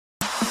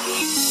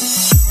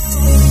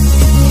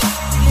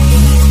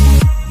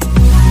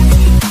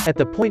At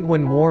the point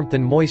when warmth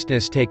and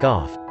moistness take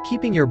off,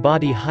 keeping your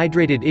body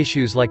hydrated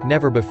issues like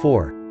never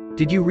before.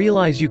 Did you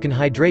realize you can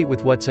hydrate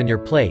with what's on your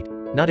plate,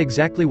 not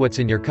exactly what's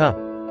in your cup?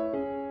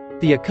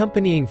 The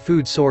accompanying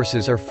food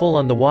sources are full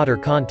on the water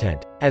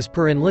content, as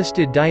per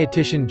enlisted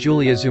dietitian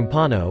Julia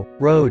Zumpano,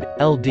 Rhode,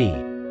 LD.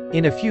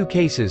 In a few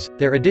cases,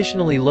 they're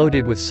additionally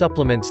loaded with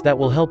supplements that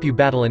will help you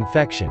battle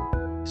infection.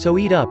 So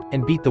eat up,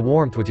 and beat the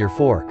warmth with your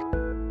fork.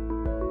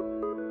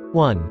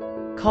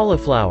 1.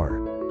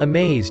 Cauliflower.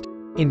 Amazed?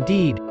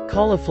 Indeed,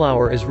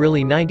 cauliflower is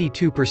really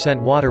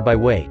 92% water by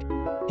weight.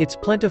 It's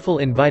plentiful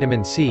in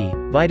vitamin C,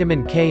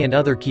 vitamin K and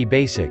other key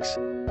basics.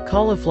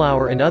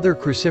 Cauliflower and other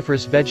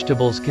cruciferous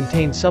vegetables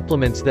contain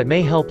supplements that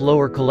may help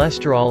lower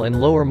cholesterol and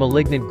lower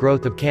malignant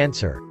growth of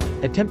cancer.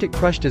 Attempt it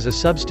crushed as a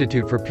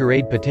substitute for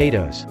pureed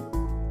potatoes.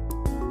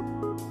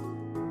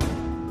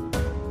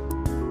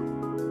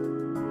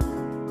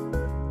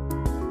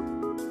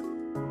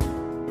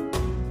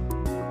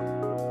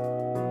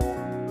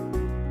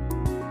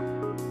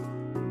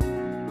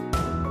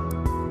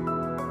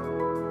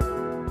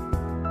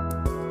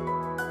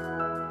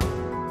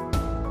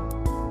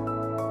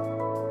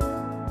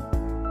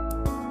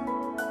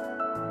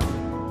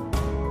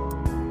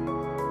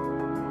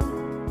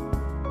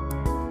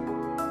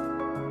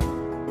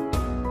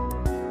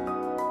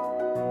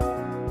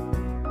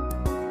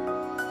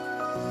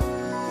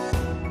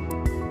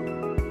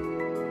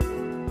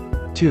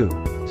 Two.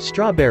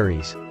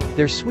 Strawberries.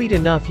 They're sweet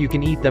enough you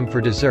can eat them for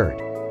dessert.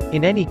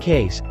 In any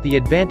case, the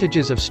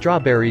advantages of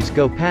strawberries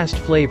go past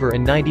flavor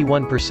and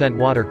 91%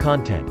 water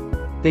content.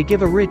 They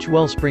give a rich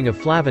wellspring of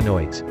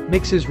flavonoids,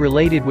 mixes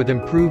related with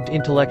improved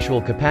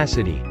intellectual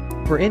capacity.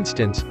 For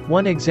instance,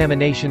 one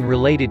examination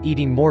related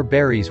eating more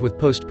berries with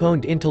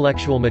postponed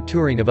intellectual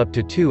maturing of up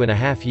to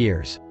 2.5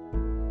 years.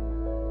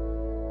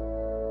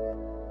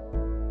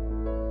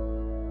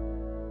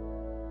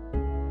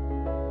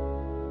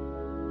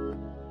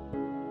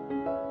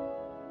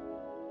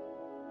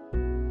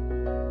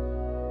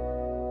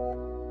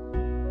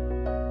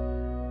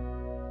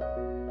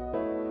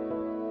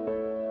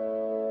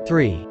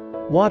 Three.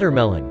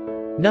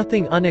 Watermelon.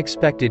 Nothing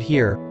unexpected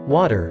here,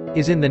 water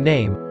is in the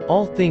name,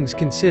 all things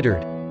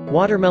considered.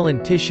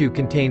 Watermelon tissue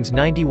contains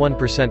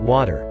 91%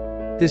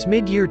 water. This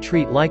mid-year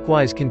treat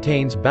likewise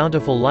contains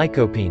bountiful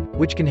lycopene,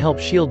 which can help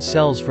shield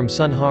cells from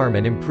sun harm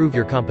and improve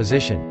your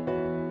composition.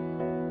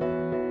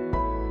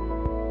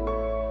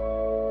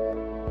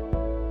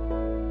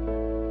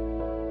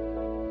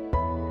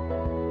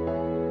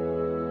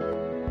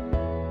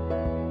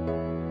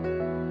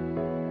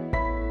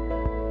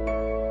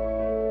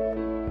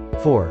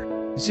 Four.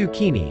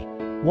 Zucchini.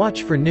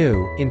 Watch for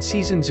new,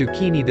 in-season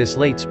zucchini this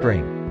late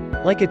spring.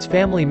 Like its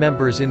family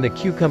members in the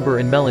cucumber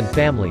and melon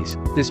families,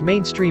 this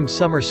mainstream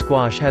summer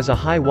squash has a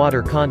high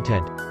water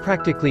content,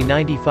 practically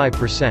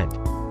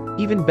 95%.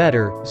 Even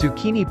better,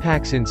 zucchini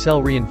packs in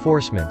cell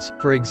reinforcements,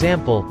 for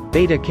example,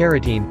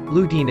 beta-carotene,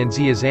 lutein and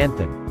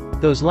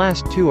zeaxanthin. Those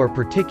last two are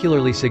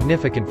particularly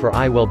significant for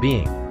eye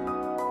well-being.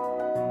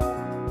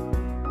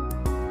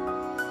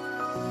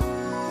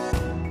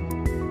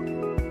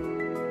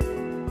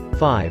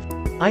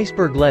 5.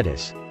 Iceberg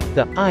lettuce.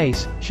 The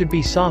ice should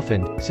be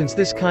softened, since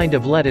this kind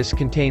of lettuce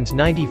contains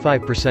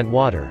 95%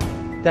 water.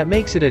 That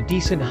makes it a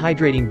decent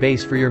hydrating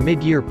base for your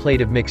mid-year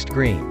plate of mixed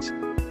greens.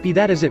 Be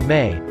that as it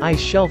may, ice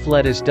shelf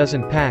lettuce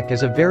doesn't pack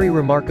as a very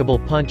remarkable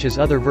punch as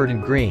other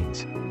verdant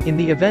greens. In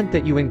the event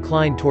that you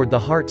incline toward the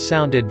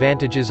heart-sound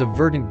advantages of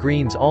verdant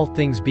greens, all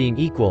things being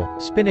equal,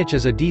 spinach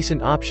is a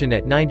decent option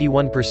at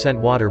 91%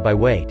 water by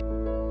weight.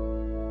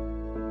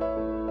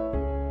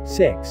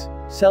 6.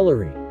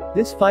 Celery.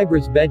 This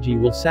fibrous veggie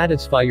will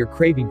satisfy your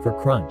craving for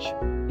crunch.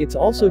 It's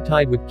also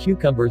tied with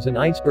cucumbers and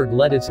iceberg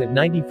lettuce at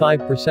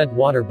 95%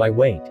 water by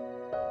weight.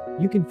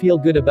 You can feel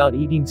good about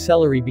eating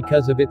celery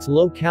because of its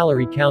low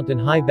calorie count and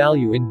high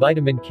value in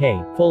vitamin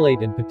K,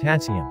 folate and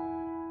potassium.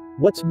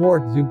 What's more,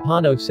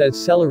 Zumpano says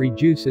celery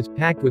juice is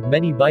packed with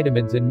many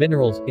vitamins and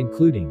minerals,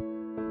 including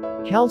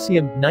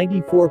calcium,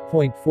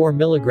 94.4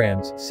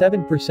 mg,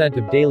 7%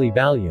 of daily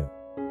value.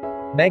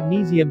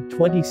 Magnesium,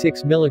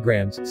 26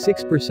 mg,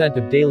 6%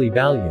 of daily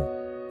value.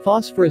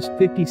 Phosphorus,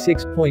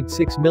 56.6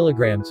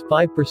 mg,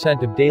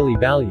 5% of daily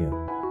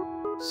value.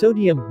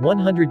 Sodium,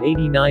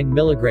 189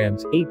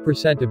 mg,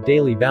 8% of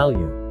daily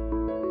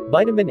value.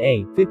 Vitamin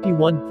A,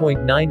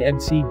 51.9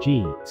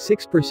 mcg,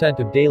 6%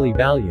 of daily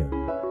value.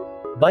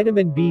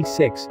 Vitamin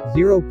B6,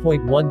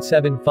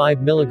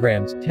 0.175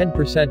 mg,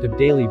 10% of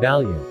daily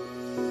value.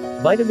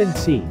 Vitamin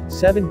C,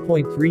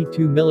 7.32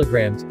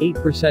 mg,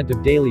 8%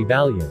 of daily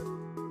value.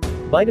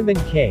 Vitamin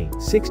K,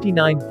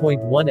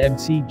 69.1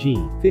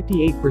 mcg,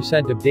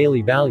 58% of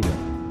daily value.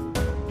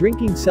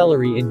 Drinking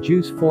celery in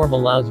juice form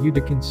allows you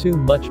to consume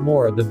much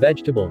more of the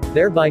vegetable,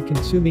 thereby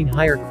consuming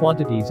higher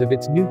quantities of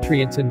its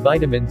nutrients and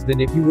vitamins than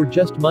if you were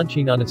just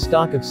munching on a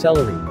stalk of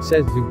celery,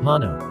 says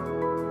Zumpano.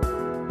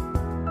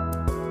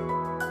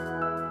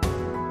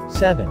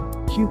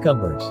 7.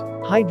 Cucumbers.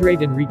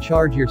 Hydrate and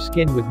recharge your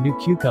skin with new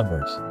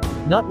cucumbers.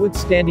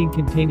 Notwithstanding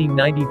containing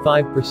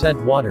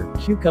 95% water,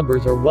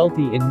 cucumbers are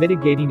wealthy in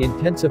mitigating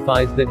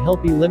intensifiers that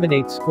help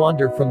eliminate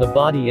squander from the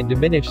body and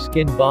diminish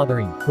skin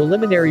bothering.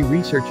 Preliminary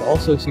research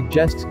also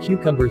suggests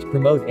cucumbers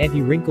promote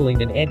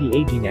anti-wrinkling and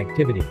anti-aging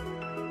activity.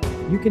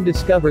 You can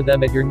discover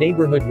them at your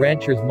neighborhood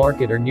rancher's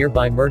market or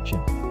nearby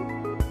merchant.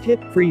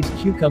 Tip: freeze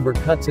cucumber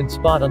cuts and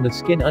spot on the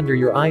skin under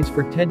your eyes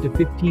for 10 to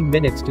 15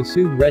 minutes to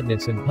soothe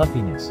redness and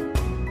puffiness.